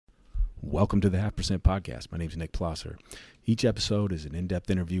Welcome to the Half Percent Podcast. My name is Nick Plosser. Each episode is an in-depth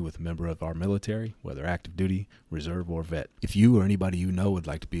interview with a member of our military, whether active duty, reserve, or vet. If you or anybody you know would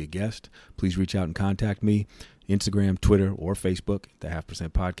like to be a guest, please reach out and contact me. Instagram, Twitter, or Facebook, the Half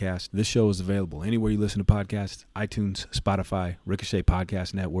Percent Podcast. This show is available anywhere you listen to podcasts: iTunes, Spotify, Ricochet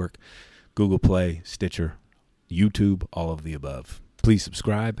Podcast Network, Google Play, Stitcher, YouTube, all of the above. Please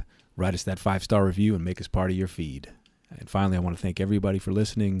subscribe, write us that 5-star review, and make us part of your feed. And finally, I want to thank everybody for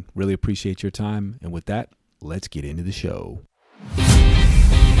listening. Really appreciate your time. And with that, let's get into the show.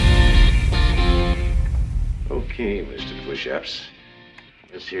 Okay, Mr. Push-Ups.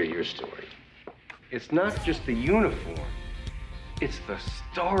 Let's hear your story. It's not just the uniform. It's the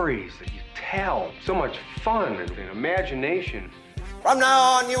stories that you tell. So much fun and imagination. From now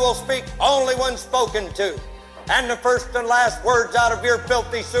on, you will speak only when spoken to. And the first and last words out of your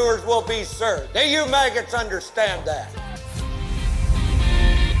filthy sewers will be, sir. Do you maggots understand that?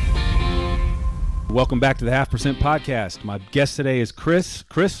 Welcome back to the Half Percent Podcast. My guest today is Chris.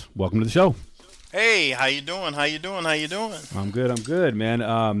 Chris, welcome to the show. Hey, how you doing? I'm good,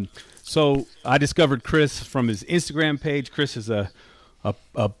 man. So I discovered Chris from his Instagram page. Chris is a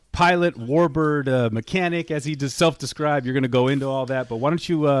pilot, warbird mechanic, as he just self-described. You're going to go into all that, but why don't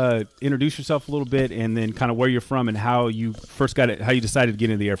you introduce yourself a little bit, and then kind of where you're from and how you first got it, how you decided to get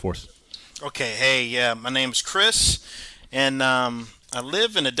into the Air Force. Okay, hey, yeah, my name is Chris, and I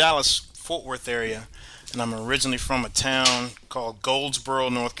live in the Dallas-Fort Worth area, and I'm originally from a town called Goldsboro,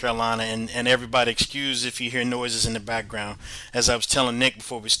 North Carolina, and everybody excuse if you hear noises in the background. As I was telling Nick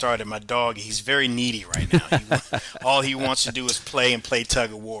before we started, my dog, he's very needy right now. All he wants to do is play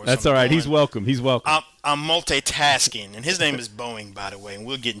tug of war. That's all right. He's welcome. I'm multitasking, and his name is Boeing, by the way, and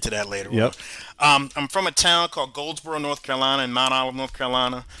we'll get into that later Yep. on. I'm from a town called Goldsboro, North Carolina, in Mount Olive, North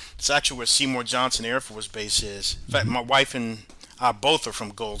Carolina. It's actually where Seymour Johnson Air Force Base is. In fact, my wife and I both are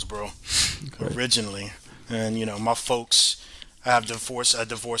from Goldsboro originally. And, you know, my folks, I have a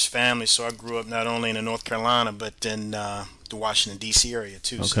divorced family, so I grew up not only in North Carolina, but in the Washington, D.C. area,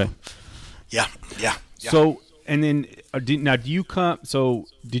 too. Okay. So, yeah. So, and then, did you go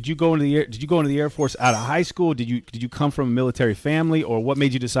into the Air Force out of high school? Did you come from a military family, or what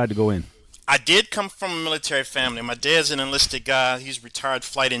made you decide to go in? I did come from a military family. My dad's an enlisted guy. He's a retired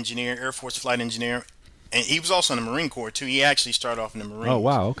flight engineer, Air Force flight engineer. And he was also in the Marine Corps, too. He actually started off in the Marines. Oh,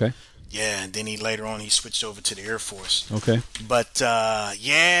 wow. Okay. Yeah, and then later on he switched over to the Air Force. Okay. But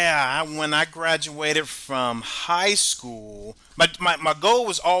when I graduated from high school, my goal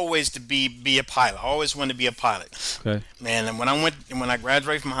was always to be a pilot. I always wanted to be a pilot. Okay. Man, and when I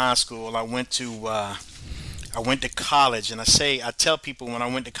graduated from high school, I went to college, and I tell people when I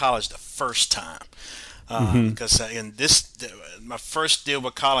went to college the first time. Because my first deal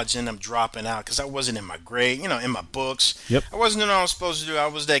with college ended up dropping out because I wasn't in my grade, in my books. Yep. I wasn't doing what I was supposed to do. I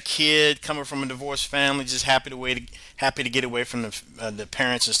was that kid coming from a divorced family, just happy to get away from the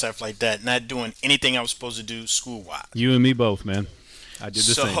parents and stuff like that, not doing anything I was supposed to do school-wise. You and me both, man. I did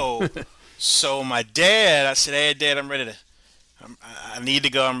the same. So my dad, I said, "Hey, Dad, I need to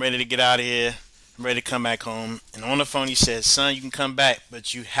go. I'm ready to get out of here. I'm ready to come back home." And on the phone, he said, "Son, you can come back,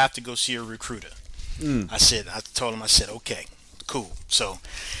 but you have to go see a recruiter." I told him, okay, cool. So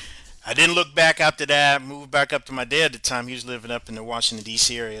I didn't look back after that. Moved back up to my dad at the time. He was living up in the Washington,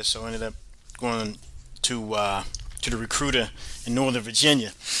 D.C. area. So I ended up going to the recruiter in Northern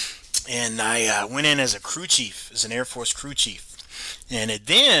Virginia. And I went in as an Air Force crew chief. And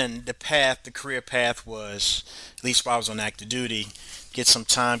then the career path was, at least while I was on active duty, get some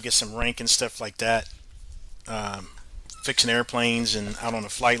time, get some rank and stuff like that. Fixing airplanes and out on the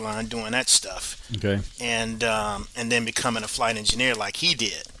flight line doing that stuff. Okay. And then becoming a flight engineer like he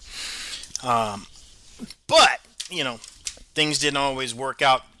did. But, things didn't always work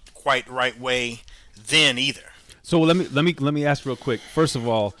out quite the right way then either. So let me ask real quick. First of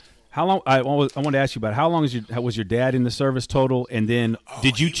all, how long I want to ask you about how long was your dad in the service total, and then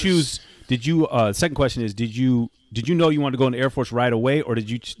second question is did you know you wanted to go in the Air Force right away, or did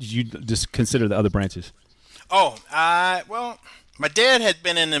you just consider the other branches? Well, my dad had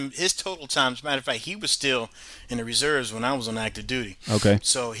been in his total time. As a matter of fact, he was still in the reserves when I was on active duty. Okay.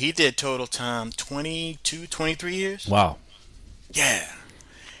 So he did total time 22, 23 years. Wow. Yeah.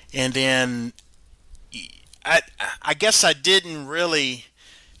 And then I guess I didn't really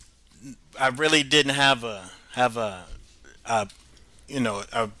didn't have I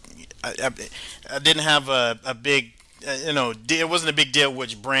didn't have a big it wasn't a big deal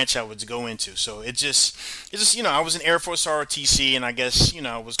which branch I would go into. So it just, I was in Air Force ROTC, and I guess,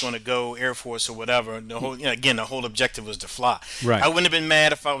 I was going to go Air Force or whatever. The whole, again, the whole objective was to fly. Right. I wouldn't have been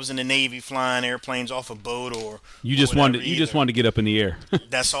mad if I was in the Navy flying airplanes off a boat or. You just wanted to get up in the air.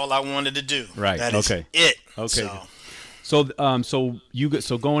 That's all I wanted to do. Right. That is it. Okay. So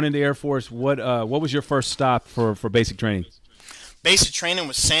going into Air Force, what was your first stop for basic training? Basic training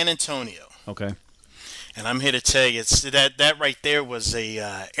was San Antonio. Okay. And I'm here to tell you, it's that right there was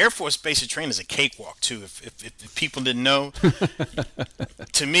a Air Force basic training is a cakewalk too. If people didn't know,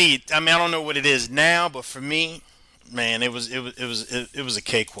 to me, I don't know what it is now, but for me, man, it was a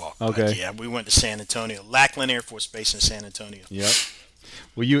cakewalk. Okay. Like, yeah, we went to San Antonio, Lackland Air Force Base in San Antonio. Yep.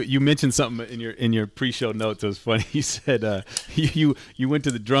 Well, you mentioned something in your pre-show notes. It was funny. You said you went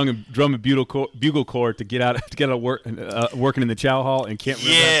to the drum and bugle corps to get out working in the chow hall and can't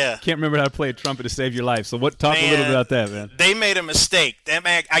remember how to play a trumpet to save your life. So talk a little bit about that, man. They made a mistake.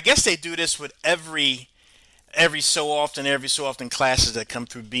 I guess they do this with every so often classes that come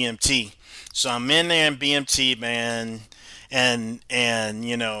through BMT. So I'm in there in BMT, man, and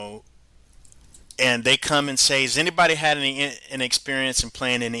and they come and say, has anybody had an experience in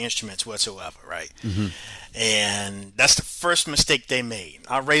playing any instruments whatsoever, right? Mm-hmm. And that's the first mistake they made.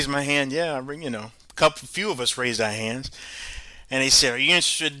 I raised my hand. Yeah, a few of us raised our hands. And they said, are you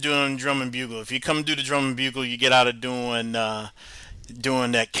interested in doing drum and bugle? If you come do the drum and bugle, you get out of doing that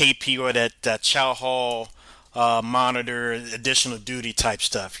KP or that chow hall monitor, additional duty type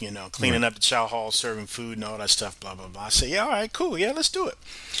stuff, cleaning up the chow hall, serving food and all that stuff, blah, blah, blah. I said, yeah, all right, cool. Yeah, let's do it.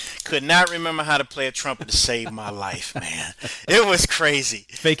 Could not remember how to play a trumpet to save my life, man. It was crazy.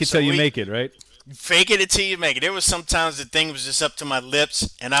 Fake it till you make it, right? Fake it until you make it. There was sometimes the thing was just up to my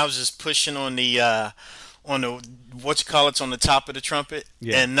lips, and I was just pushing on the on the top of the trumpet,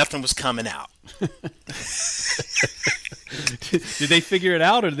 and nothing was coming out. Did they figure it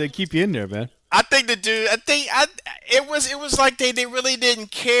out, or did they keep you in there, man? I think it was like they really didn't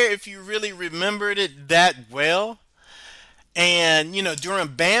care if you really remembered it that well. And during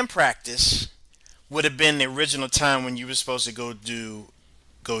band practice would have been the original time when you were supposed to go do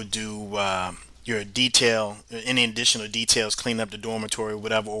your detail, any additional details, clean up the dormitory or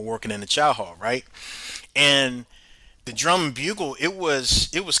whatever, or working in the chow hall, right? And the drum and bugle, it was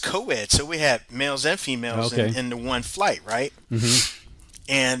co-ed, so we had males and females in the one flight, right? Mm-hmm.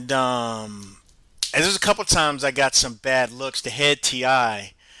 And there's a couple times I got some bad looks. The head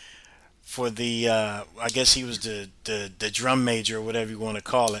TI for the I guess he was the drum major or whatever you want to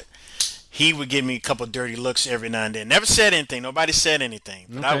call it. He would give me a couple dirty looks every now and then. Never said anything. Nobody said anything.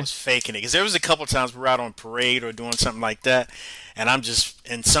 But I was faking it. Because there was a couple times we were out on parade or doing something like that,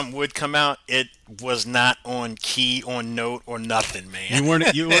 and something would come out. It was not on key, on note, or nothing, man.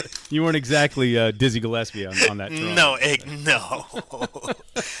 You weren't exactly Dizzy Gillespie on that drum. No.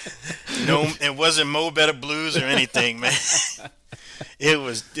 No, it wasn't Mo Better Blues or anything, man. It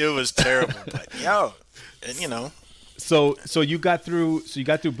was terrible. But So you got through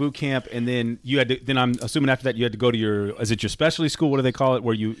boot camp, and then you had to. Then I'm assuming after that you had to go to is it your specialty school? What do they call it?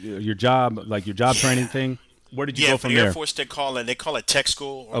 Where your job training thing? Where did you go from there? Air Force they call it tech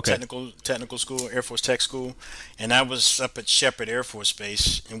school or technical school, Air Force tech school, and I was up at Shepherd Air Force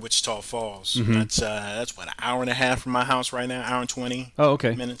Base in Wichita Falls. Mm-hmm. That's what, an hour and a half from my house right now, hour and 20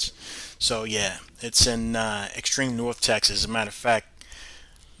 minutes. So yeah, it's in extreme North Texas. As a matter of fact,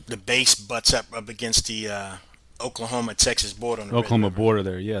 the base butts up against the Oklahoma-Texas border. On the Oklahoma border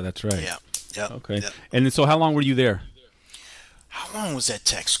there, yeah, that's right. Yeah. Okay. Yep. And then, so how long were you there? How long was that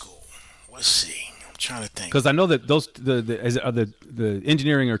tech school? Let's see. I'm trying to think. Because I know that those the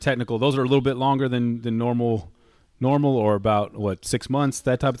engineering or technical, those are a little bit longer than normal, or about 6 months,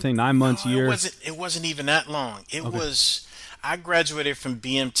 that type of thing, 9 months, year. It wasn't even that long. It was. I graduated from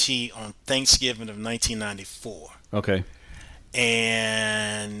BMT on Thanksgiving of 1994. Okay.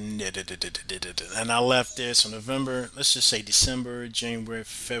 And I left there, so November, let's just say December, January,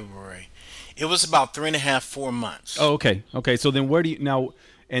 February. It was about 3.5, 4 months. Oh, okay. Okay, so then where do you now?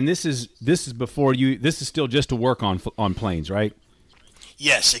 And this is before you. This is still just to work on planes, right?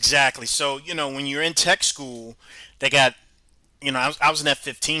 Yes, exactly. So when you're in tech school, they got. I was an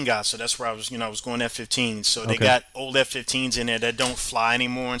F-15 guy, so that's where I was. I was going F-15s. So they got old F-15s in there that don't fly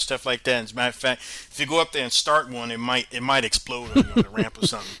anymore and stuff like that. As a matter of fact, if you go up there and start one, it might explode on you on the ramp or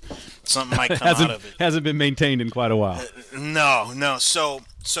something. Something might come out of it. Hasn't been maintained in quite a while. No. So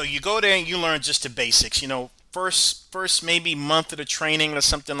you go there and you learn just the basics. first maybe month of the training or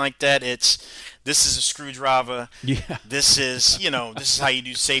something like that, this is a screwdriver. Yeah. This is this is how you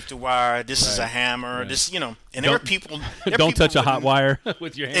do safety wire. This is a hammer. Right. This and there are people. Don't touch a hot wire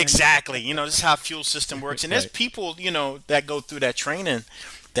with your hand. Exactly. This is how fuel system works. And there's people that go through that training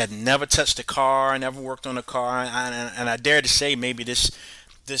that never touched a car, never worked on a car, and I dare to say maybe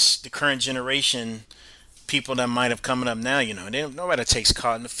the current generation, people that might have coming up now, nobody takes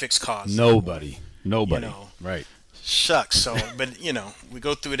car and fix cars. Nobody. Right. Shucks. So, but we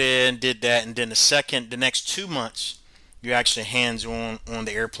go through there and did that, and then the next 2 months, you're actually hands on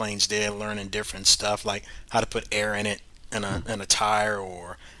the airplanes there, learning different stuff like how to put air in it in a tire,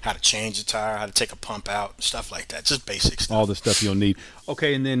 or how to change the tire, how to take a pump out, stuff like that. Just basic stuff. All the stuff you'll need.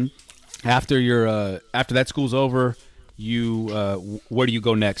 Okay, and then after after that school's over, where do you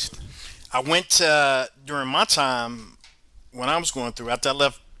go next? I went during my time when I was going through, after I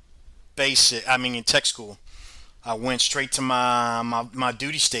left in tech school, I went straight to my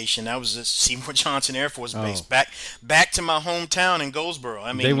duty station. That was at Seymour Johnson Air Force Base, back to my hometown in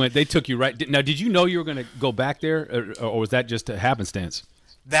Goldsboro. They took you right. Now, did you know you were going to go back there, or was that just a happenstance?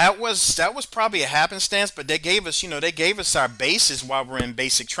 That was probably a happenstance, but they gave us our bases while we're in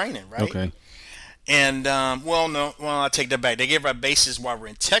basic training, right? Okay. And I take that back. They gave our bases while we're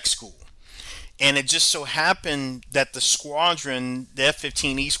in tech school. And it just so happened that the squadron, the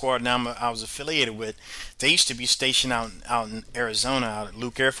F-15E squadron I was affiliated with, they used to be stationed out in Arizona, out at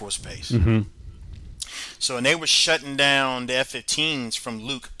Luke Air Force Base. Mm-hmm. So, and they were shutting down the F-15s from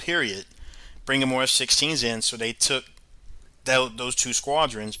Luke, period, bringing more F-16s in. So they took those two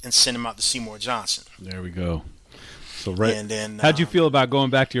squadrons and sent them out to Seymour Johnson. There we go. So, right. And then, how'd you feel about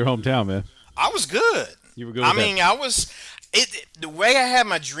going back to your hometown, man? I was good. You were good with that? The way I had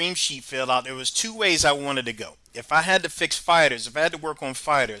my dream sheet filled out, there was two ways I wanted to go. If I had to fix fighters, if I had to work on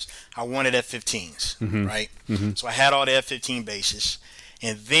fighters, I wanted F-15s, right? Mm-hmm. So I had all the F-15 bases.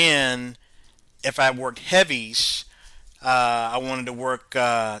 And then if I worked heavies, I wanted to work,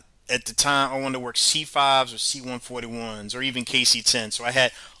 at the time, I wanted to work C-5s or C-141s or even KC-10. So I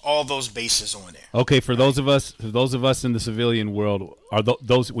had all those bases on there. Okay, for those of us in the civilian world, are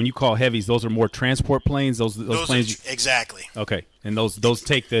those, when you call heavies, those are more transport planes? Those planes? Exactly. Okay, and those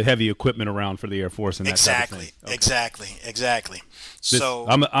take the heavy equipment around for the Air Force and that type of thing. Okay. Exactly. So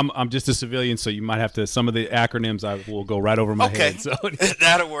I'm just a civilian, so you might have to, some of the acronyms I will go right over my head. So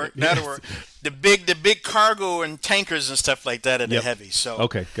that'll work. The big cargo and tankers and stuff like that are the heavy. So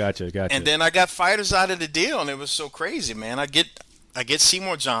okay, gotcha. And then I got fighters out of the deal, and it was so crazy, man. I get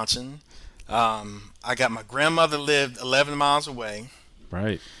Seymour Johnson. I got my grandmother lived 11 miles away.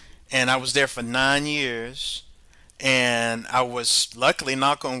 Right. And I was there for 9 years. And I was, luckily,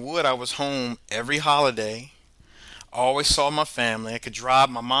 knock on wood, I was home every holiday. Always saw my family. I could drive.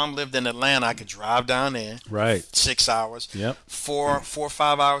 My mom lived in Atlanta. I could drive down there. Right. 6 hours. Yep. 4 or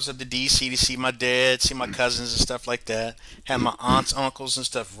 5 hours up to D.C. to see my dad, see my cousins and stuff like that. Had my aunts, uncles and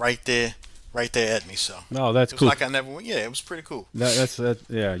stuff right there at me. So no, that's cool. Like I never went. Yeah, it was pretty cool.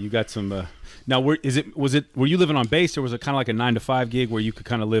 Yeah, you got some. Now, were you living on base, or was it kind of like a 9-to-5 gig where you could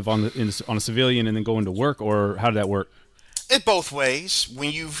kind of live on a civilian and then go into work, or how did that work? It both ways.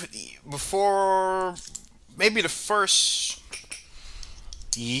 Before maybe the first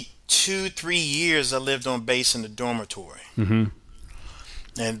 2-3 years, I lived on base in the dormitory. Mm-hmm.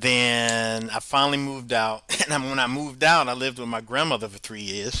 And then I finally moved out. And when I moved out, I lived with my grandmother for 3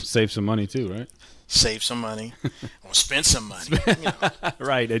 years. Save some money too, right? Save some money. Or spend some money.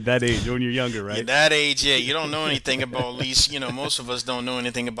 Right, at that age, when you're younger, right? At that age, yeah. You don't know anything about, at least, most of us don't know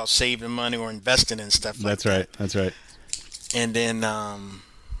anything about saving money or investing in stuff like that. That's right. And then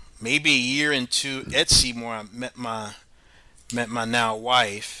maybe a year into at Seymour, I met my now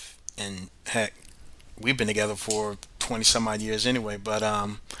wife. And heck, we've been together for 20-some-odd years anyway, but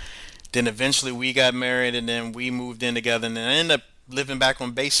then eventually we got married, and then we moved in together, and then I ended up living back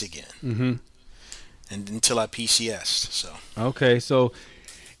on base again. Mm-hmm. And until I PCS'd. So okay, so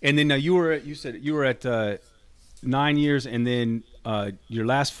and then now you said you were at 9 years, and then your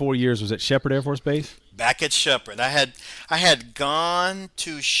last 4 years was at Shepherd Air Force Base. Back at Shepherd, I had gone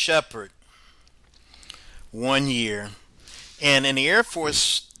to Shepherd 1 year, and in the Air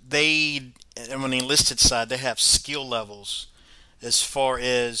Force, on the enlisted side, they have skill levels as far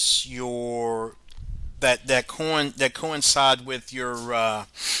as that coincide with your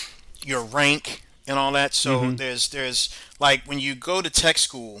rank and all that. So there's like when you go to tech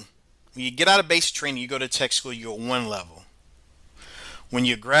school, when you get out of basic training, you go to tech school, you're 1 level. When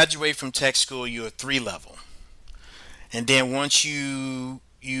you graduate from tech school, you're 3 level. And then once you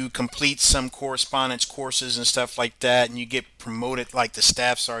you complete some correspondence courses and stuff like that, and you get promoted like the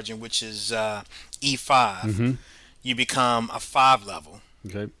staff sergeant, which is E5. You become a 5 level.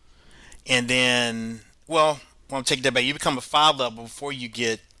 Okay. And then, well, I'm taking that back. You become a 5 level before you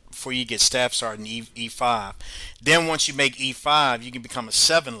get staff sergeant E5. Then once you make E5, you can become a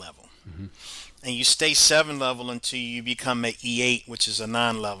 7 level. And you stay 7 level until you become an E8, which is a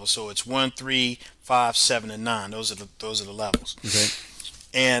 9 level. So it's 1, 3, 5, 7, and 9. Those are the levels. Okay.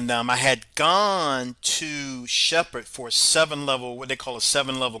 And I had gone to Shepherd for a 7 level, what they call a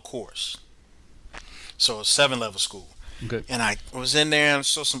 7 level course. So a 7 level school. Okay. And I was in there and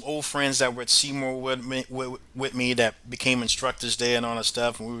saw some old friends that were at Seymour with me that became instructors there and all that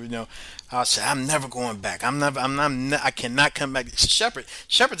stuff. And we were, I said, I'm never going back. I cannot come back.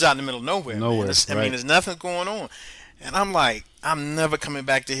 Shepherd's out in the middle of nowhere. Nowhere. Man. I mean, there's nothing going on. And I'm like, I'm never coming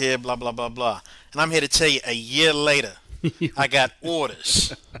back to here, blah, blah, blah, blah. And I'm here to tell you, a year later, I got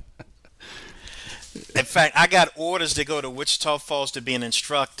orders. In fact, I got orders to go to Wichita Falls to be an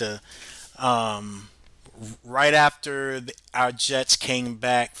instructor. Right after our jets came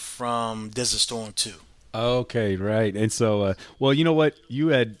back from Desert Storm 2. Okay, right. And so, well, you know what? You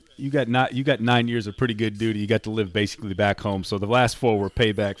got 9 years of pretty good duty. You got to live basically back home. So the last 4 were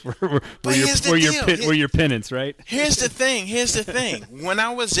payback for your penance, right? Here's the thing. When I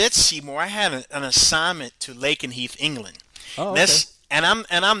was at Seymour, I had an assignment to Lakenheath, England. Oh, okay. And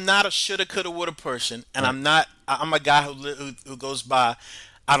I'm not a shoulda, coulda, woulda person, and right. I'm a guy who goes by,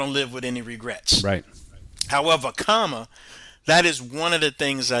 I don't live with any regrets. Right. However, that is one of the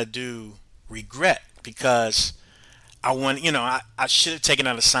things I do regret, because I should have taken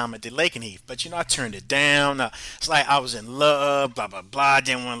that assignment to Lakenheath, but I turned it down. It's like I was in love, blah blah blah. I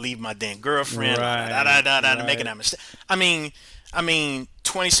didn't want to leave my damn girlfriend, right. making that mistake. I mean,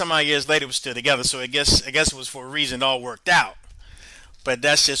 20 some odd years later, we're still together. So I guess it was for a reason. It all worked out. But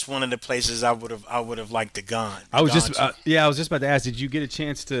that's just one of the places I would have liked to gone. I was just about to ask. Did you get a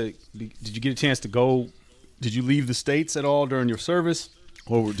chance to go? Did you leave the States at all during your service,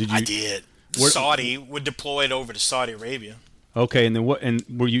 or did you? I did. Saudi, we deployed over to Saudi Arabia. Okay, and then what? And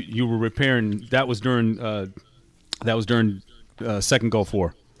were you were repairing? That was during Second Gulf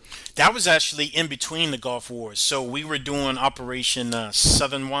War. That was actually in between the Gulf Wars. So we were doing Operation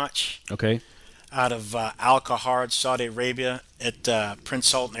Southern Watch. Okay. Out of Al Khahard, Saudi Arabia, at Prince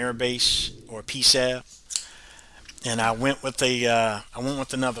Sultan Air Base, or PSAB, and I went with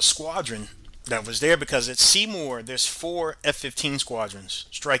another squadron that was there, because at Seymour there's 4 F-15 squadrons,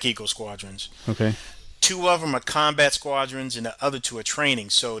 Strike Eagle squadrons. Okay. 2 of them are combat squadrons, and the other 2 are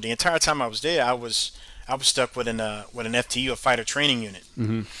training. So the entire time I was there, I was stuck with an FTU, a fighter training unit.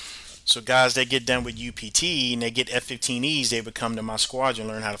 Mm-hmm. So guys, they get done with UPT and they get F-15Es, they would come to my squadron,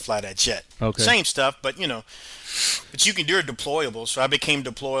 learn how to fly that jet. Okay. Same stuff, but but you can do it deployable. So I became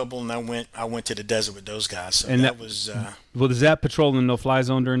deployable, and I went to the desert with those guys. So and that was. Well, is that patrolling no-fly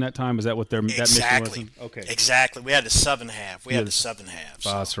zone during that time? Is that what their exactly? That mission was? Okay. Exactly. We had the southern half. The southern half.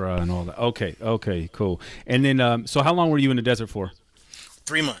 Basra and all that. Okay. Cool. And then, so how long were you in the desert for?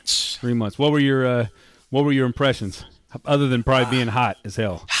 3 months. 3 months. What were your impressions, other than probably being hot as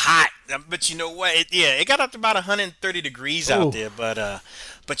hell? Hot. But you know what? It got up to about 130 degrees out there.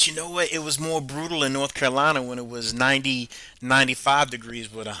 But you know what? It was more brutal in North Carolina when it was 90, 95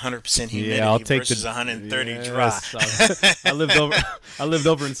 degrees with 100% humidity versus 130 dry. I lived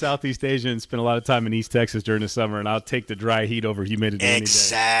over in Southeast Asia and spent a lot of time in East Texas during the summer, and I'll take the dry heat over humidity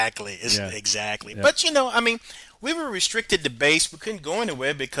exactly. any day. Exactly. Yeah. But we were restricted to base. We couldn't go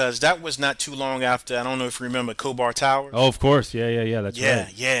anywhere because that was not too long after. I don't know if you remember Kobar Towers. Oh, of course. Yeah. That's right.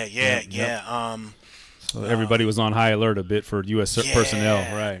 Yeah. So everybody was on high alert a bit for U.S.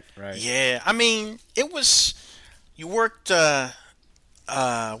 personnel. Right. Yeah. It was. You worked.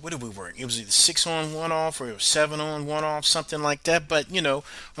 What did we work? It was either 6 on 1 off, or it was 7 on 1 off, something like that. But on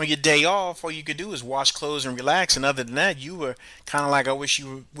your day off, all you could do was wash clothes and relax. And other than that, you were kind of like, I wish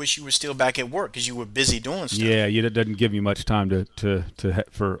you were still back at work, because you were busy doing stuff. Yeah, it doesn't give you much time to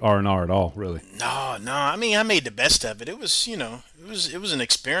for R&R at all, really. No. I made the best of it. It was it was an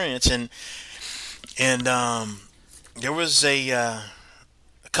experience, and there was a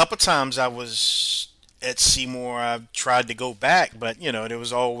couple times I was at Seymour. I tried to go back, but they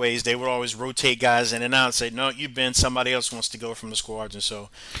would always rotate guys in and out and say, no, somebody else wants to go from the squadron, so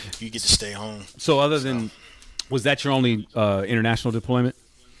you get to stay home. So was that your only international deployment?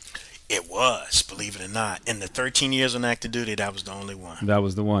 It was, believe it or not. In the 13 years on active duty, that was the only one. That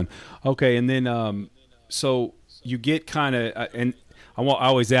was the one. Okay, and then so you get kind of, and I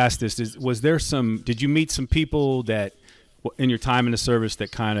always ask this, did you meet some people that in your time in the service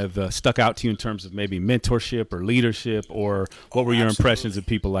that kind of stuck out to you in terms of maybe mentorship or leadership, or what were your impressions of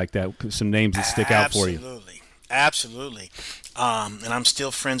people like that? Some names that stick out for you. Absolutely. And I'm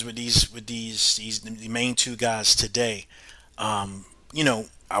still friends with the main two guys today. You know,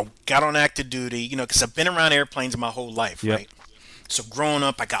 I got on active duty, you know, because I've been around airplanes my whole life, right? So growing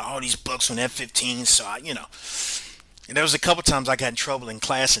up, I got all these books on F-15s. So and there was a couple times I got in trouble in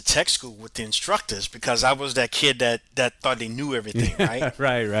class and tech school with the instructors because I was that kid that thought they knew everything, right?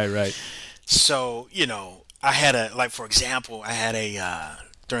 Right. So, you know, I had for example, I had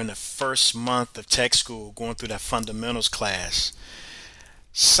during the first month of tech school, going through that fundamentals class,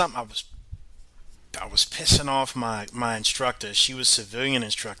 I was pissing off my instructor. She was a civilian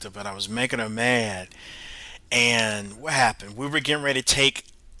instructor, but I was making her mad. And what happened? We were getting ready to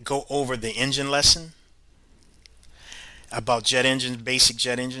go over the engine lesson about jet engines, basic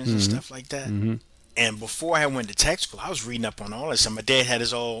jet engines and stuff like that. And before I went to tech school, I was reading up on all this. And my dad had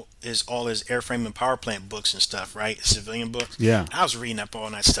all his airframe and power plant books and stuff, right? Civilian books. Yeah. I was reading up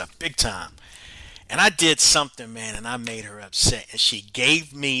on that stuff big time. And I did something, man, and I made her upset. And she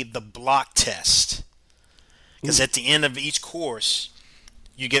gave me the block test. Because at the end of each course,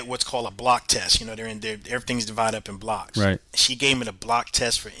 you get what's called a block test. You know, everything's divided up in blocks. Right. She gave me the block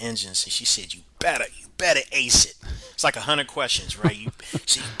test for engines, and she said, "You better ace it." It's like 100 questions, right? You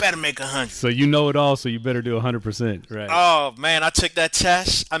better make 100. So you know it all, so you better do 100%, right? Oh man, I took that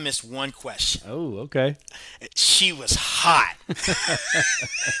test. I missed one question. Oh, okay. She was hot.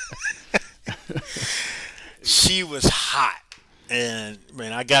 She was hot, and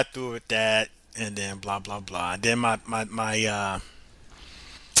man, I got through with that, and then blah blah blah. Then my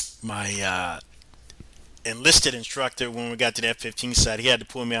enlisted instructor, when we got to the F-15 side, he had to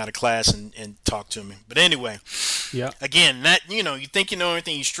pull me out of class and talk to me. But anyway, again, that, you know, you think you know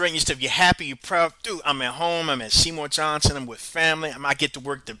everything, you straighten your stuff, you're happy, you're proud. Dude, I'm at home, I'm at Seymour Johnson, I'm with family. I get to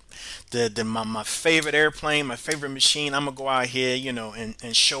work my favorite airplane, my favorite machine. I'm gonna go out here, you know,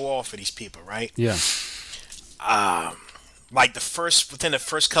 and show off for these people, right? Yeah. Like within the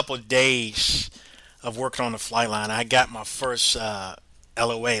first couple of days of working on the flight line, I got my first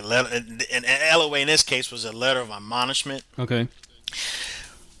LOA. And LOA in this case was a letter of admonishment. Okay.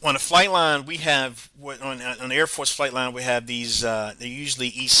 On the flight line, we have on the Air Force flight line, we have these. They're usually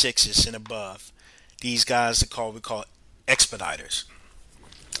E6s and above. These guys we call expediters.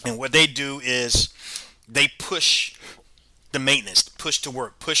 And what they do is they push the maintenance, push to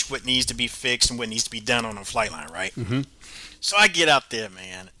work, push what needs to be fixed and what needs to be done on the flight line, right? Mm-hmm. So I get out there,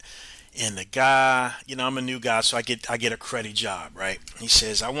 man. And the guy, you know, I'm a new guy, so I get a cruddy job, right? He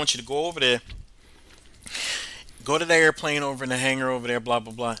says, "I want you to go over there, go to the airplane over in the hangar over there, blah,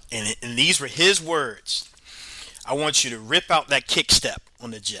 blah, blah." And these were his words. "I want you to rip out that kick step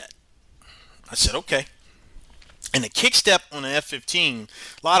on the jet." I said, okay. And the kick step on the F-15,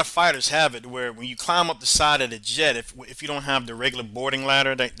 a lot of fighters have it where when you climb up the side of the jet, if you don't have the regular boarding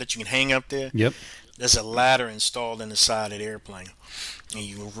ladder that you can hang up there, there's a ladder installed in the side of the airplane. And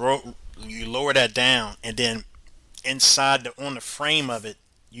you lower that down, and then inside on the frame of it,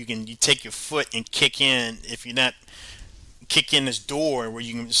 you take your foot and kick in. If you're not kick in this door where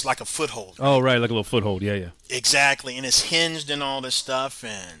you can, it's like a foothold. Right? Oh, right, like a little foothold. Yeah. Exactly, and it's hinged and all this stuff,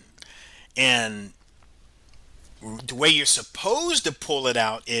 and the way you're supposed to pull it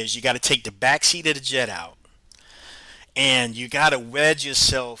out is you got to take the back seat of the jet out, and you got to wedge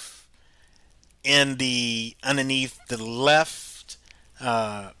yourself underneath the left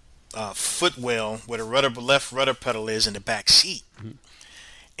footwell where the left rudder pedal is in the back seat. Mm-hmm.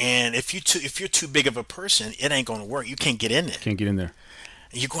 And if you're too big of a person, it ain't gonna work. You can't get in there. Can't get in there.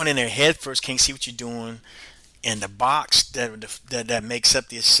 You're going in there head first, can't see what you're doing. And the box that makes up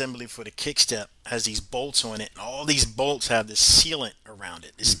the assembly for the kick step has these bolts on it, and all these bolts have this sealant around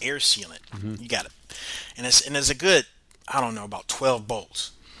it, this air sealant. Mm-hmm. You got it, and there's a good, I don't know, about 12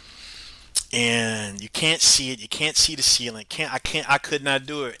 bolts. And you can't see it. You can't see the ceiling. I could not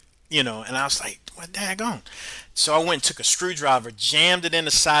do it, you know. And I was like, what daggone? So I went and took a screwdriver, jammed it in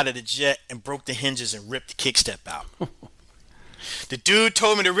the side of the jet, and broke the hinges and ripped the kickstep out. The dude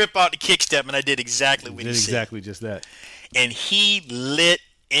told me to rip out the kickstep, and I did exactly what he said. Exactly just that. And he lit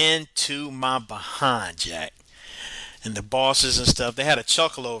into my behind, Jack. And the bosses and stuff, they had a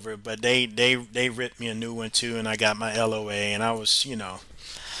chuckle over it, but they ripped me a new one too, and I got my LOA, and I was, you know.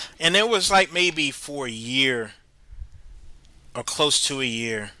 And it was like maybe for a year or close to a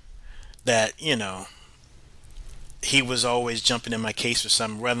year that, you know, he was always jumping in my case for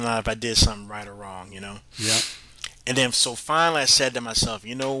something, whether or not if I did something right or wrong, you know. Yeah. And then so finally I said to myself,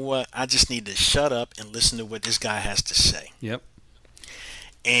 you know what? I just need to shut up and listen to what this guy has to say. Yep.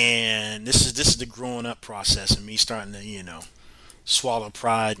 And this is the growing up process and me starting to, swallow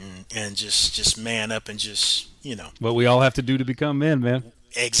pride and just man up and just, What we all have to do to become men, man.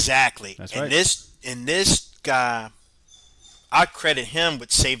 Exactly. That's and right. This guy, I credit him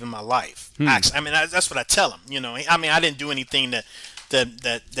with saving my life. Actually, I mean, that's what I tell him. I mean, I didn't do anything that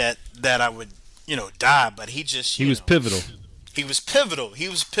I would, die, but he just He was pivotal. He was pivotal. He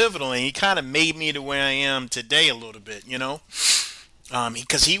was pivotal, and he kind of made me to where I am today a little bit.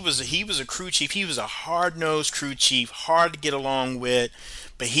 Because he was a crew chief. He was a hard-nosed crew chief, hard to get along with.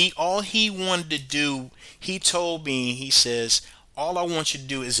 But all he wanted to do, he told me, he says, all I want you to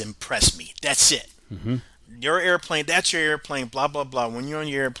do is impress me. That's it. Mm-hmm. Your airplane, that's your airplane, blah, blah, blah. When you're on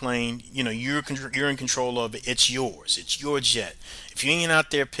your airplane, you're in control of it. It's yours. It's your jet. If you ain't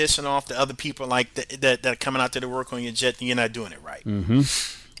out there pissing off the other people like that are coming out there to work on your jet, then you're not doing it right. Mm-hmm.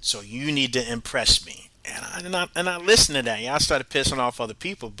 So you need to impress me. And I listened to that. Yeah, I started pissing off other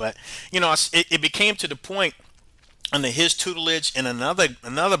people. But, it became to the point under his tutelage and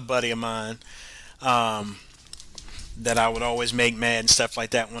another buddy of mine that I would always make mad and stuff like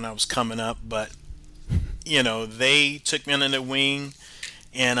that when I was coming up. But, they took me under their wing,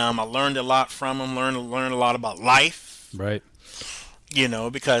 and I learned a lot from them, learned a lot about life. Right.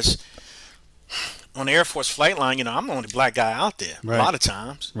 Because on the Air Force flight line, I'm the only black guy out there Right. a lot of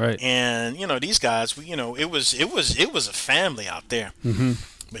times. Right. And, these guys, it was a family out there. Mm-hmm.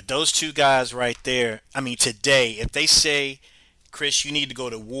 But those two guys right there, I mean, today, if they say, Chris, you need to go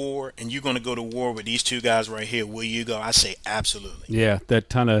to war, and you're going to go to war with these two guys right here, will you go? I say absolutely. Yeah, that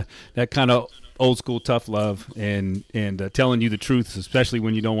kind of old school tough love and telling you the truth, especially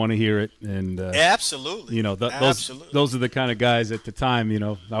when you don't want to hear it. And absolutely. Those are the kind of guys at the time.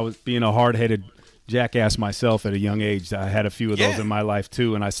 I was being a hard headed jackass myself at a young age. I had a few of those in my life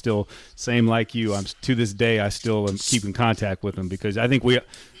too, and I still, same like you, I'm to this day I still am keep in contact with them because I think we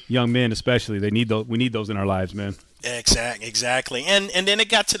young men especially, we need those in our lives, man. Exactly. And then it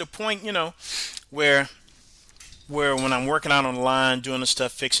got to the point, where when I'm working out on the line doing the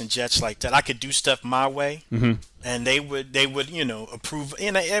stuff fixing jets like that, I could do stuff my way. Mm-hmm. And they would approve.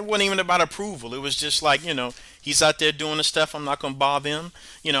 And it wasn't even about approval. It was just like, he's out there doing the stuff. I'm not going to bother him.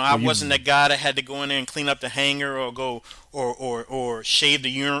 I wasn't that guy that had to go in there and clean up the hangar or go or shave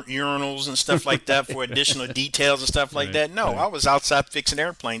the urinals and stuff like that for additional details and stuff like that. No, I was outside fixing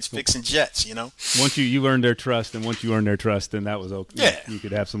airplanes, fixing jets, Once you earned their trust, and once you earned their trust, then that was okay. Yeah. You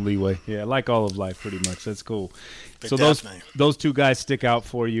could have some leeway. Yeah, like all of life pretty much. That's cool. But so those two guys stick out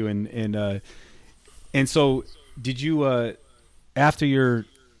for you, and so did you after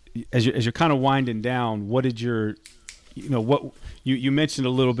as you're kind of winding down, what did you mentioned a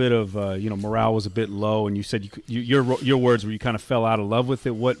little bit of morale was a bit low, and you said your words were you kind of fell out of love with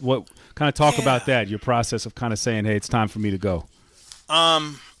it. What kind of talk about that, your process of kind of saying, hey, it's time for me to go?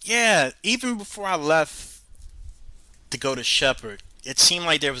 Even before I left to go to Shepherd, it seemed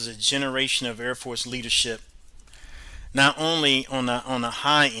like there was a generation of Air Force leadership, not only on the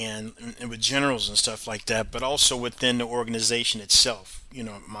high end and with generals and stuff like that, but also within the organization itself,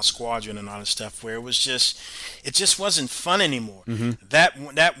 my squadron and all that stuff, where it just wasn't fun anymore. Mm-hmm.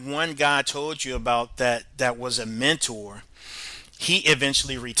 That one guy I told you about that was a mentor, he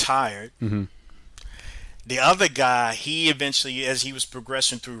eventually retired. Mm-hmm. The other guy, he eventually, as he was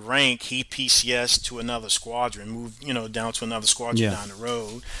progressing through rank, he PCS'd to another squadron, moved, down to another squadron down the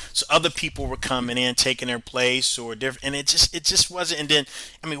road. So other people were coming in, taking their place or different, and it just wasn't. And then,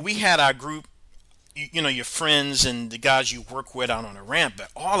 I mean, we had our group, your friends and the guys you work with out on the ramp, but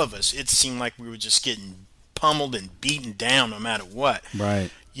all of us, it seemed like we were just getting pummeled and beaten down no matter what.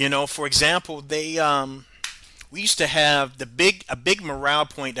 Right. For example, we used to have a big morale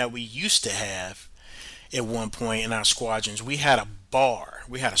point that we used to have. At one point in our squadrons, we had a bar.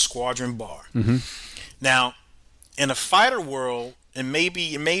 We had a squadron bar. Mm-hmm. Now, in a fighter world, and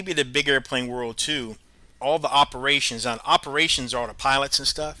maybe the big airplane world too, all the operations are the pilots and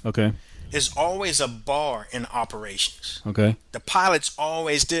stuff. Okay. There's always a bar in operations. Okay. The pilots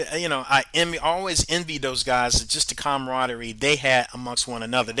always did. I always envy those guys. Just the camaraderie they had amongst one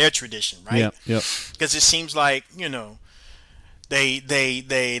another. Their tradition, right? Yep. Because it seems like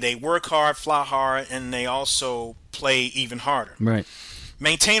They work hard, fly hard, and they also play even harder. Right.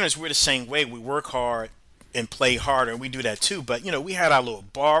 Maintainers, we're the same way. We work hard and play harder. We do that too. But, we had our little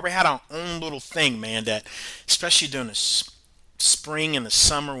bar. We had our own little thing, man, that especially during the spring and the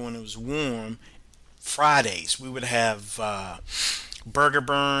summer when it was warm, Fridays, we would have burger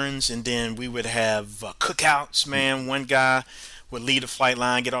burns, and then we would have cookouts, man. One guy would leave the flight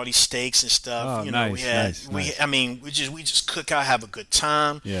line, get all these steaks and stuff. Oh, you know, nice. I mean, we just cook out, have a good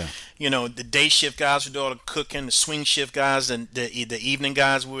time. Yeah. You know, the day shift guys would do all the cooking. The swing shift guys and the evening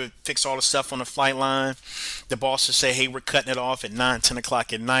guys would fix all the stuff on the flight line. The boss would say, hey, we're cutting it off at 9, 10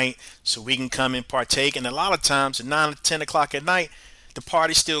 o'clock at night so we can come and partake. And a lot of times at 9 or 10 o'clock at night, the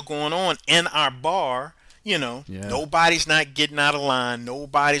party's still going on in our bar. You know, nobody's not getting out of line.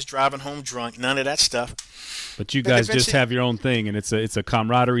 Nobody's driving home drunk. None of that stuff. But you guys just have your own thing, and it's a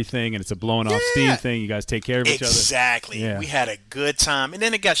camaraderie thing, and it's a blowing off steam thing. You guys take care of each other. Exactly. Yeah. We had a good time, and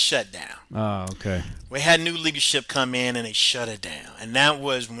then it got shut down. Oh, okay. We had new leadership come in, and they shut it down. And that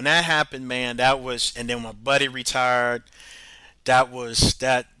was when that happened, man. And then my buddy retired. It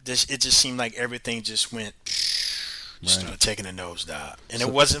just seemed like everything just went. Started taking a nosedive, and it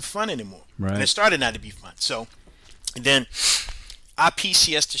wasn't fun anymore. Right. And it started not to be fun. So, and then I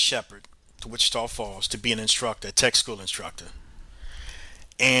PCS to Shepherd to Wichita Falls to be an instructor, a tech school instructor.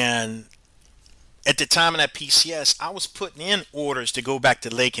 And at the time of that PCS, I was putting in orders to go back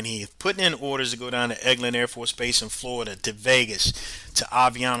to Lake and Heath, putting in orders to go down to Eglin Air Force Base in Florida, to Vegas, to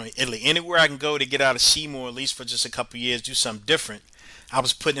Aviano, Italy. Anywhere I can go to get out of Seymour, at least for just a couple of years, do something different. I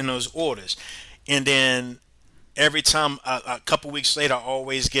was putting in those orders. And then every time, a couple weeks later, I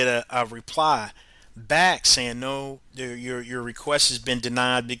always get a reply back saying, no, your request has been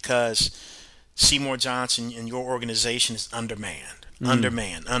denied because Seymour Johnson and your organization is undermanned.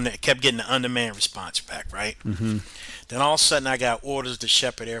 Kept getting the undermanned response back, right? Mm-hmm. Then all of a sudden, I got orders to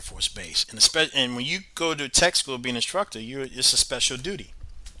Shepherd Air Force Base. And when you go to tech school to be an instructor, it's a special duty.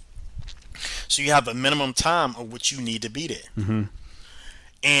 So you have a minimum time of which you need to be there. Mm-hmm.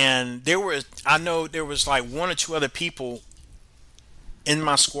 And I know there was like one or two other people in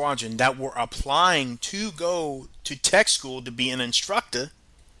my squadron that were applying to go to tech school to be an instructor,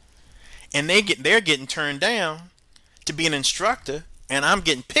 and they're getting turned down to be an instructor, and I'm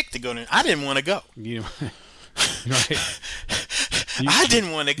getting picked to go to. I didn't want to go. Right. I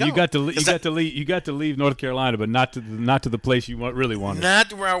didn't want to go. You got to leave North Carolina, but not to the place you really wanted. Not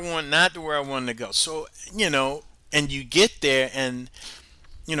to where I wanted to go. So and you get there and.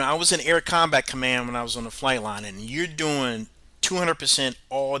 I was in Air Combat Command when I was on the flight line, and you're doing 200%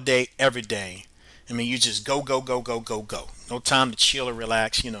 all day, every day. I mean, you just go. No time to chill or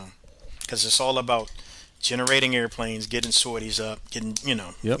relax, because it's all about generating airplanes, getting sorties up,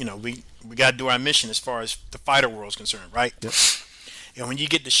 we got to do our mission as far as the fighter world is concerned, right? Yep. And when you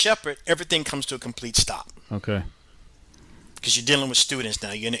get to Shepherd, everything comes to a complete stop. Okay. Because you're dealing with students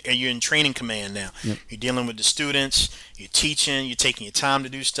now. You're in training command now. Yep. You're dealing with the students. You're teaching. You're taking your time to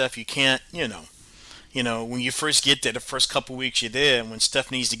do stuff. You can't, when you first get there, the first couple weeks you're there, and when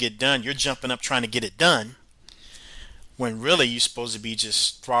stuff needs to get done, you're jumping up trying to get it done. When really you're supposed to be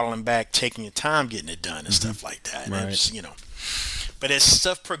just throttling back, taking your time getting it done and stuff like that. And right. But as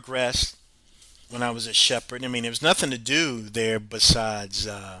stuff progressed, when I was at Shepherd, I mean, there was nothing to do there besides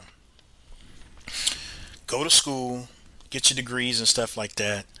go to school, get your degrees and stuff like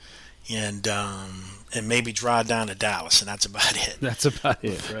that, and maybe drive down to Dallas, and that's about it. That's about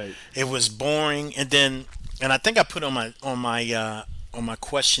it, right? It was boring, and I think I put on my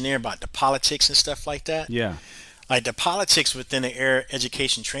questionnaire about the politics and stuff like that. Yeah. Like the politics within the Air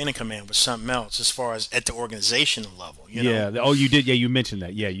Education Training Command was something else as far as at the organizational level. Yeah. Oh, you did. Yeah, you mentioned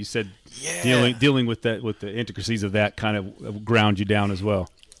that. Yeah, you said dealing with that, with the intricacies of that, kind of ground you down as well.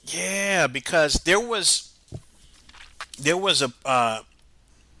 Yeah, because there was a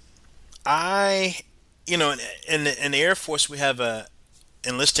in the Air Force we have a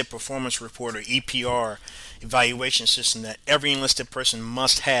enlisted performance report, or EPR, evaluation system that every enlisted person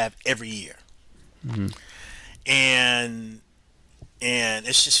must have every year. Mm-hmm. And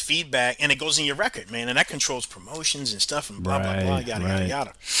it's just feedback, and it goes in your record, man, and that controls promotions and stuff and blah blah blah, yada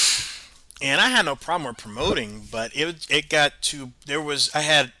yada. And I had no problem with promoting, but it got to I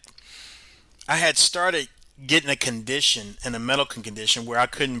had started getting a medical condition where I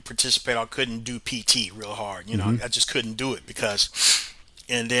couldn't participate. I couldn't do PT real hard. I just couldn't do it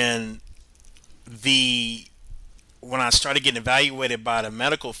and then when I started getting evaluated by the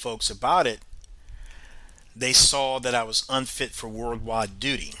medical folks about it, they saw that I was unfit for worldwide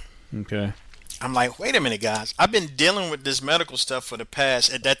duty. Okay. I'm like, wait a minute, guys. I've been dealing with this medical stuff for the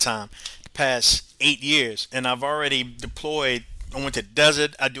past 8 years, and I've already deployed. I went to the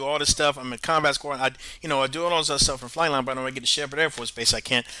desert. I do all this stuff. I'm in combat squad. I do all this stuff from flight line. But when I get to Shepherd Air Force Base, I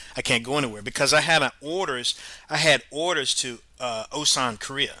can't go anywhere because I had orders to Osan,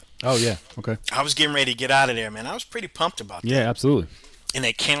 Korea. Oh yeah. Okay. I was getting ready to get out of there, man. I was pretty pumped about that. Yeah, absolutely. And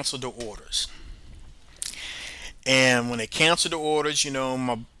they canceled the orders. And when they canceled the orders,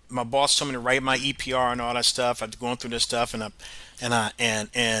 my boss told me to write my EPR and all that stuff. I've going through this stuff, and I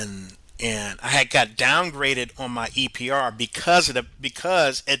had got downgraded on my EPR because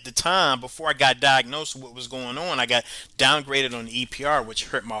at the time before I got diagnosed with what was going on, I got downgraded on the EPR, which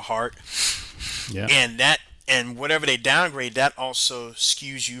hurt my heart. Yeah. And whatever they downgrade, that also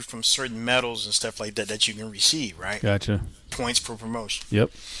skews you from certain medals and stuff like that that you can receive, right? Gotcha. Points per promotion.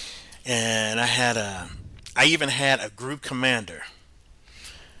 Yep. And I even had a group commander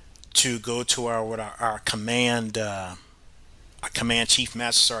to go to our command chief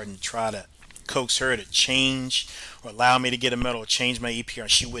master sergeant, try to coax her to change or allow me to get a medal or change my EPR.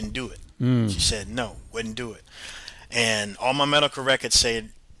 She wouldn't do it. She said no, wouldn't do it. And all my medical records say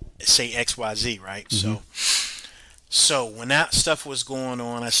XYZ, right? So when that stuff was going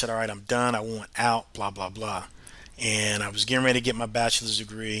on, I said, all right, I'm done. I want out, blah, blah, blah. And I was getting ready to get my bachelor's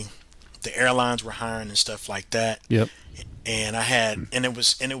degree. The airlines were hiring and stuff like that. Yep. And it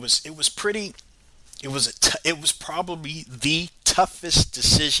was probably the toughest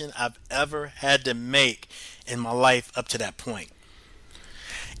decision I've ever had to make in my life up to that point.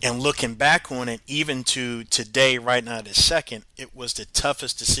 And looking back on it, even to today, right now, this second, it was the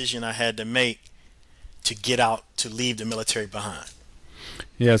toughest decision I had to make to get out, to leave the military behind.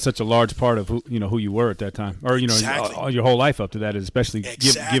 Yeah, it's such a large part of who you were at that time, or Exactly. all your whole life up to that, especially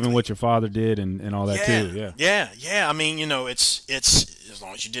Exactly. given what your father did and all that too. Yeah. I mean, it's as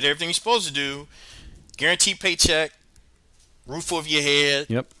long as you did everything you're supposed to do, guaranteed paycheck, roof over your head.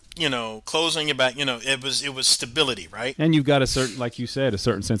 Yep. Clothes on your back. It was stability, right? And you've got a certain, like you said, a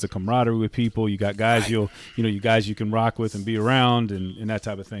certain sense of camaraderie with people. You got guys you guys you can rock with and be around and that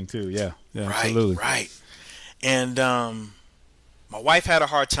type of thing too. Yeah, Right, absolutely. Right. And my wife had a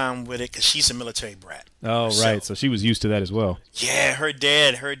hard time with it because she's a military brat. Oh, right. So she was used to that as well. Yeah, her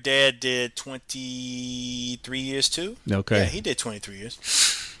dad did 23 years too. Okay. Yeah, he did 23 years.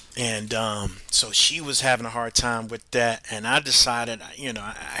 And so she was having a hard time with that, and I decided,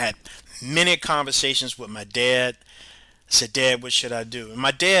 I had many conversations with my dad. I said, Dad, what should I do? And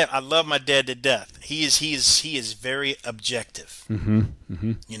my dad, I love my dad to death. He is very objective. Mm-hmm.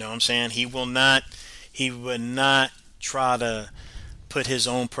 Mm-hmm. You know what I'm saying? He would not try to put his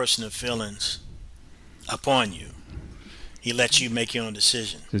own personal feelings upon you. He lets you make your own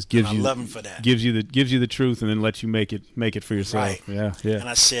decision. Just gives and I you, love him for that. Gives you the truth, and then lets you make it for yourself. Right. Yeah. And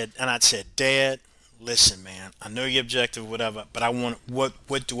I said, Dad, listen, man, I know you're objective, whatever, but I want what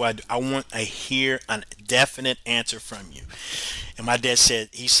do? I want to hear a definite answer from you. And my dad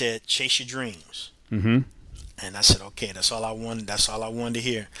said, chase your dreams. Mm-hmm. And I said, okay, that's all I wanted. That's all I wanted to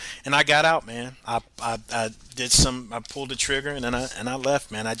hear. And I got out, man. I pulled the trigger and I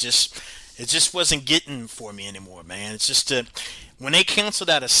left, man. It just wasn't getting for me anymore, man. It's just when they canceled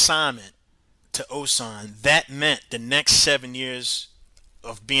that assignment to Osan, that meant the next 7 years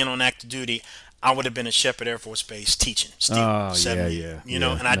of being on active duty, I would have been at Shepherd Air Force Base teaching still. Oh, 7 years,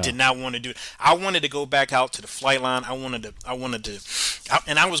 and I did not want to do it. I wanted to go back out to the flight line. I wanted to,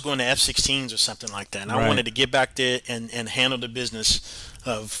 and I was going to F-16s or something like that. And I wanted to get back there and handle the business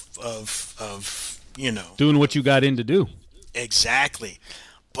of doing what you got in to do. Exactly.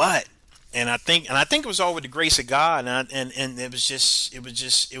 But I think it was all with the grace of God, and it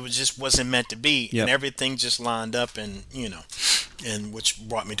just wasn't meant to be, Yep. and everything just lined up, and which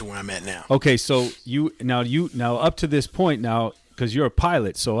brought me to where I'm at now. Okay, so now up to this point now, because you're a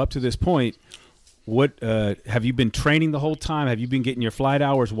pilot, so up to this point, what have you been training the whole time? Have you been getting your flight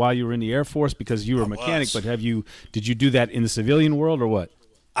hours while you were in the Air Force because you were a mechanic? But did you do that in the civilian world or what?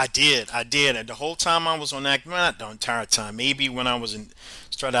 I did. And the whole time I was on that, not the entire time. Maybe when I was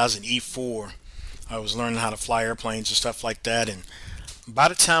started out as an E4, I was learning how to fly airplanes and stuff like that. And by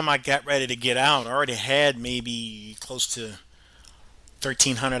the time I got ready to get out, I already had maybe close to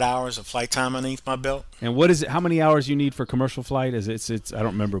 1,300 hours of flight time underneath my belt. And what is it? How many hours you need for commercial flight? It's I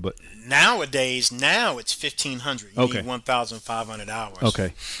don't remember, but nowadays it's 1,500. You need 1,500 hours.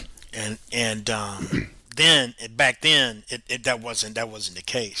 Okay. And then back then that wasn't the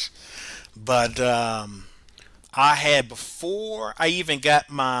case. But I had, before I even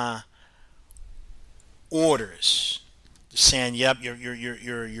got my orders saying, yep,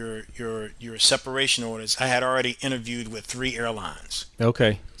 your separation orders, I had already interviewed with 3 airlines.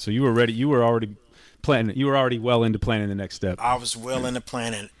 Okay. So you were ready. You were already planning. You were already well into planning the next step. I was well into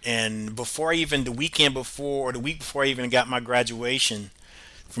planning, and before the week before I even got my graduation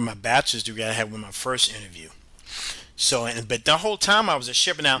from my bachelor's degree, I had with my first interview. So, but the whole time I was a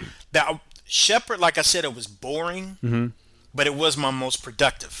Shepherd. Now, Shepherd, like I said, it was boring. Mm-hmm. but it was my most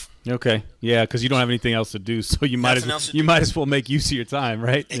productive. Okay. Yeah, because you don't have anything else to do, so you might as well make use of your time,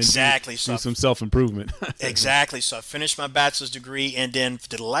 right? Exactly. And do some self-improvement. Exactly. So I finished my bachelor's degree, and then for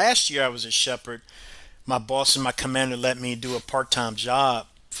the last year I was a shepherd, my boss and my commander let me do a part-time job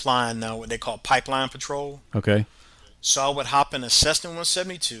flying what they call pipeline patrol. Okay. So I would hop in a Cessna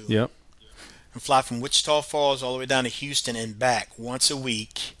 172 Yep. and fly from Wichita Falls all the way down to Houston and back once a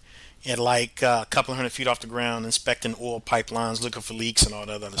week at like a couple of 100 feet off the ground, inspecting oil pipelines, looking for leaks and all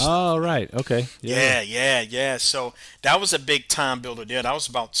that other stuff. Oh, right. Okay. Yeah. So that was a big time builder there. That was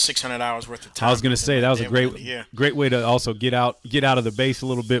about 600 hours worth of time. I was going to say that was a great way to also get out of the base a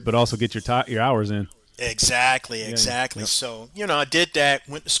little bit, but also get your hours in. Exactly. Yep. So, I did that,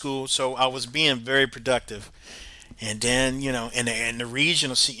 went to school, so I was being very productive. And then, in the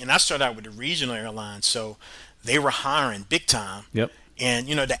regional, and I started out with the regional airlines, so they were hiring big time. Yep. And,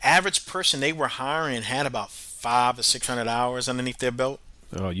 the average person they were hiring had about 500 or 600 hours underneath their belt.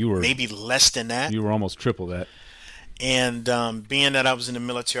 Oh, you were maybe less than that. You were almost triple that. And being that I was in the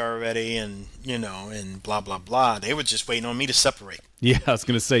military already, and and blah blah blah, they were just waiting on me to separate. Yeah, I was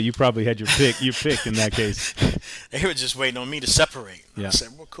gonna say you probably had your pick in that case. They were just waiting on me to separate. Yeah. I said,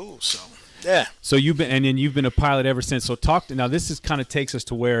 well, cool. So yeah. So you've been a pilot ever since. So now this is kind of takes us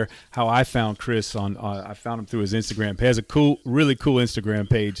to how I found Chris on. I found him through his Instagram. He has a really cool Instagram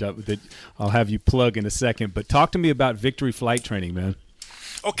page that I'll have you plug in a second. But talk to me about Victory Flight Training, man.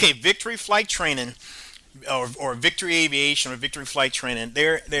 Okay, Victory Flight Training. Or Victory Aviation or Victory Flight Training.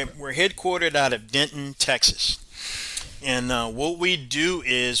 We're headquartered out of Denton, Texas. And what we do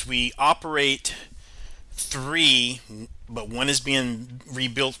is we operate 3, but one is being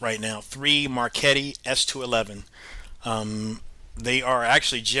rebuilt right now, 3 Marchetti S-211. They are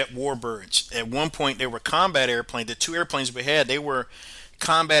actually jet warbirds. At one point, they were combat airplanes. The 2 airplanes we had, they were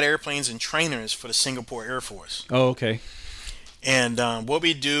combat airplanes and trainers for the Singapore Air Force. Oh, okay. And what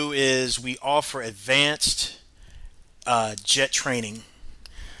we do is we offer advanced jet training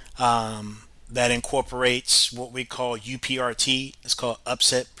that incorporates what we call UPRT. It's called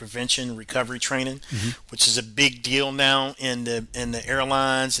Upset Prevention Recovery Training, which is a big deal now in the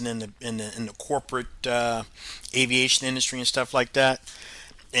airlines and in the corporate aviation industry and stuff like that.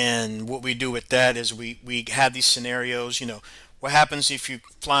 And what we do with that is we have these scenarios. What happens if you're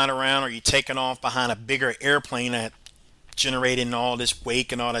flying around or you're taking off behind a bigger airplane that generating all this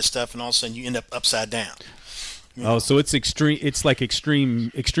wake and all that stuff, and all of a sudden you end up upside down. So it's extreme. It's like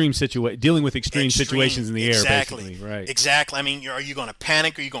extreme dealing with extreme situations in the air, basically. Right. Exactly. I mean, are you going to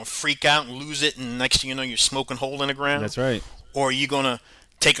panic? Are you going to freak out and lose it? And next thing you know, you're smoking hole in the ground. That's right. Or are you going to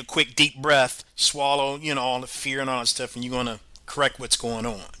take a quick deep breath, swallow, all the fear and all that stuff, and you're going to correct what's going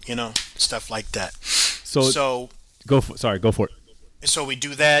on, stuff like that. So go for it. So we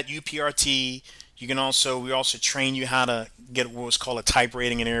do that, UPRT. We also train you how to get what's called a type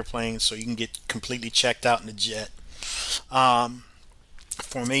rating in airplanes, so you can get completely checked out in the jet.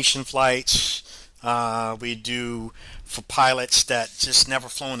 Formation flights, we do for pilots that just never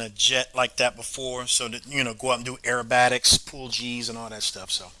flown a jet like that before, so that go out and do aerobatics, pull G's, and all that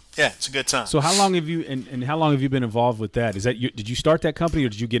stuff. So yeah, it's a good time. So how long have you been involved with that? Did you start that company, or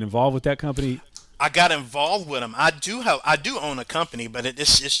did you get involved with that company? I got involved with them. I do own a company, but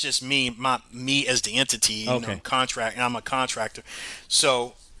it's just me as the entity, contract, and I'm a contractor.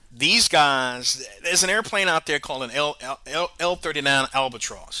 So these guys, there's an airplane out there called an L-39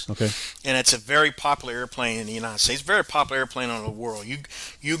 Albatross. Okay. And it's a very popular airplane in the United States, very popular airplane in the world.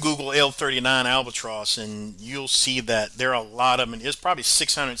 You Google L-39 Albatross and you'll see that there are a lot of them. There's probably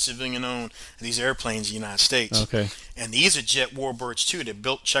 600 civilian-owned these airplanes in the United States. Okay. And these are jet warbirds too. They're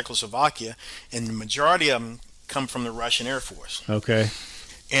built in Czechoslovakia, and the majority of them come from the Russian Air Force. Okay.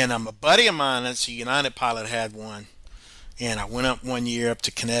 And a buddy of mine that's a United pilot had one. And I went up one year up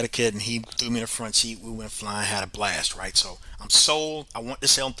to Connecticut, and he threw me in the front seat. We went flying, had a blast, right? So I'm sold. I want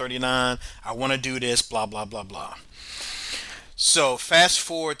this L-39. I want to do this, blah, blah, blah, blah. So fast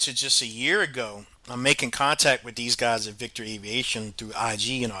forward to just a year ago, I'm making contact with these guys at Victory Aviation through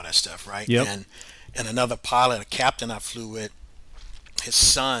IG and all that stuff, right? Yep. And another pilot, a captain I flew with, his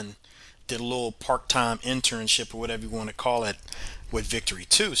son did a little part-time internship or whatever you want to call it with Victory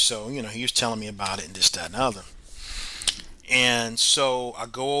too. So, he was telling me about it and this, that, and other. And so I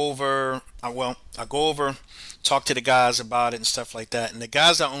go over, talk to the guys about it and stuff like that. And the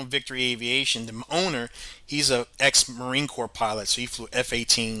guys that own Victory Aviation, the owner, he's a ex-Marine Corps pilot, so he flew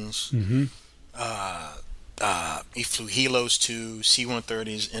F-15s. Mm-hmm. He flew Helos too,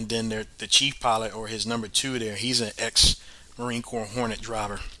 C-130s, and then the chief pilot, or his number 2 there, he's an ex-Marine Corps Hornet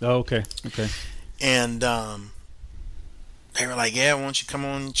driver. Oh, okay. Okay. And they were like, yeah, why don't you come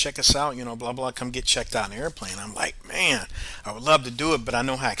on and check us out, blah, blah, come get checked out in the airplane. I'm like, man, I would love to do it, but I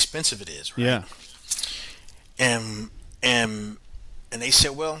know how expensive it is, right? Yeah. And they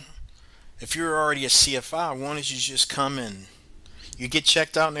said, well, if you're already a CFI, why don't you just come and you get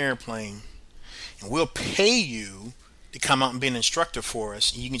checked out in the airplane, and we'll pay you to come out and be an instructor for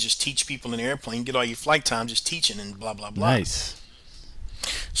us, and you can just teach people in the airplane, get all your flight time just teaching and blah, blah, blah. Nice.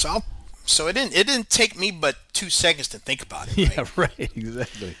 So it didn't take me but 2 seconds to think about it. Right? Yeah, right.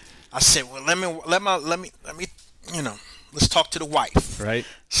 Exactly. I said, well, let me, let's talk to the wife. Right.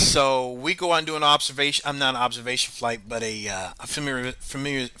 So we go out and do an observation. I'm not an observation flight, but a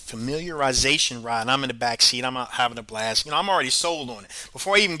familiarization ride. I'm in the back seat. I'm out having a blast. I'm already sold on it.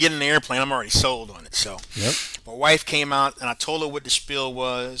 Before I even get in the airplane, I'm already sold on it. So Yep. my wife came out, and I told her what the spiel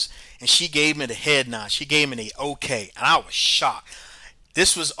was, and she gave me the head nod. She gave me the okay, and I was shocked.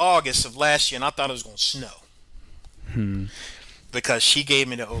 This was August of last year, and I thought it was going to snow. Because she gave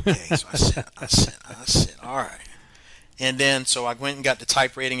me the okay. So I said, all right. And then, so I went and got the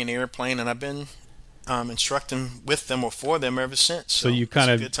type rating in the airplane, and I've been instructing with them or for them ever since. So you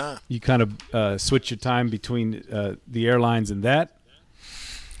kind of switch your time between the airlines and that,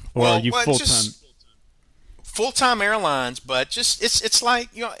 or are you full time? Full-time airlines, but just it's like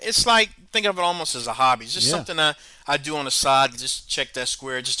think of it almost as a hobby. It's just something I do on the side to just check that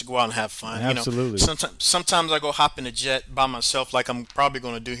square, just to go out and have fun. Absolutely. Sometimes I go hop in a jet by myself, like I'm probably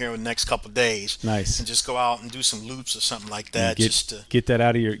going to do here in the next couple of days. Nice. And just go out and do some loops or something like that. Just to get that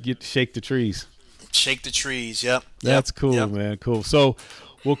out of shake the trees. Shake the trees. Yep. That's cool, man. Cool. So,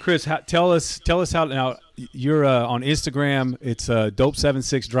 well, Chris, tell us how now you're on Instagram. It's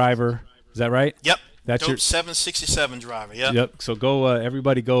Dope76 Driver. Is that right? Yep. That's Dope 767 driver. Yep. Yep. So go,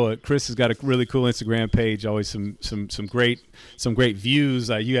 everybody go. Chris has got a really cool Instagram page. Always some great views.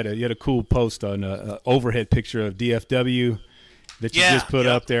 You had a cool post on overhead picture of DFW that you just put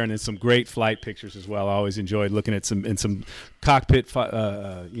up there, and then some great flight pictures as well. I always enjoyed looking at some cockpit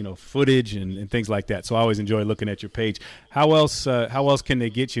footage and things like that. So I always enjoy looking at your page. How else can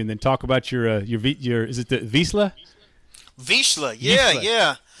they get you? And then talk about your is it the Vizsla? Vizsla.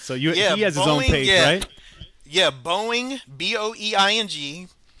 Yeah. So he has his own page, right? Yeah, Boeing, Boeing,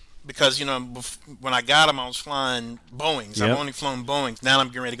 because when I got him, I was flying Boeings. Yep. I've only flown Boeings. Now I'm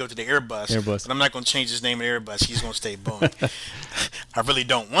getting ready to go to the Airbus. But I'm not going to change his name to Airbus. He's going to stay Boeing. I really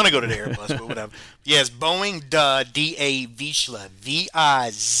don't want to go to the Airbus, but whatever. Yeah, it's Boeing, D-A, Vizsla,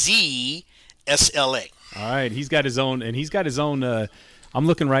 Vizsla. All right, he's got his own. I'm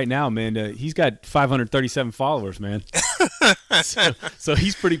looking right now, man. He's got 537 followers, man. so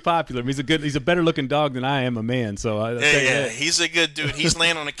he's pretty popular. He's a better looking dog than I am a man. So he's a good dude. He's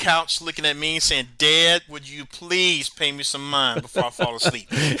laying on the couch looking at me saying, "Dad, would you please pay me some mind before I fall asleep?"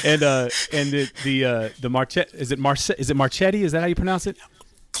 and the Marchetti, is it Marchetti? Is that how you pronounce it?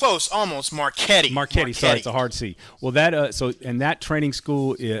 Close, almost. Marchetti. Sorry, it's a hard C. Well, that training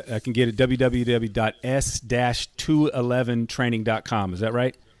school, I can get at www.s-211training.com. Is that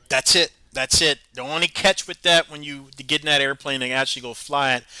right? That's it. The only catch with that, when you get in that airplane and actually go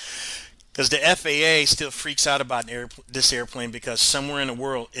fly it, because the FAA still freaks out about this airplane, because somewhere in the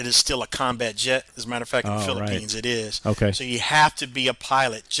world it is still a combat jet. As a matter of fact, in the Philippines it is. Okay. So you have to be a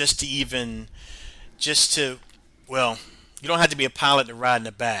pilot you don't have to be a pilot to ride in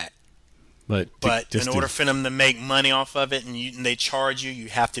the back. But in order for them to make money off of it and they charge you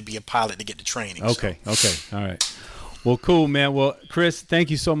have to be a pilot to get the training. Okay. All right. Well, cool, man. Well, Chris, thank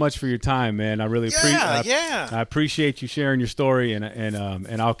you so much for your time, man. I really appreciate. I appreciate you sharing your story,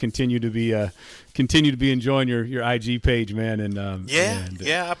 and I'll continue to be enjoying your IG page, man. And I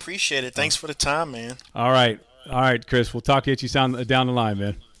appreciate it. Thanks for the time, man. All right, Chris. We'll talk to you down the line,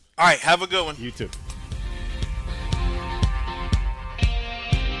 man. All right, have a good one. You too.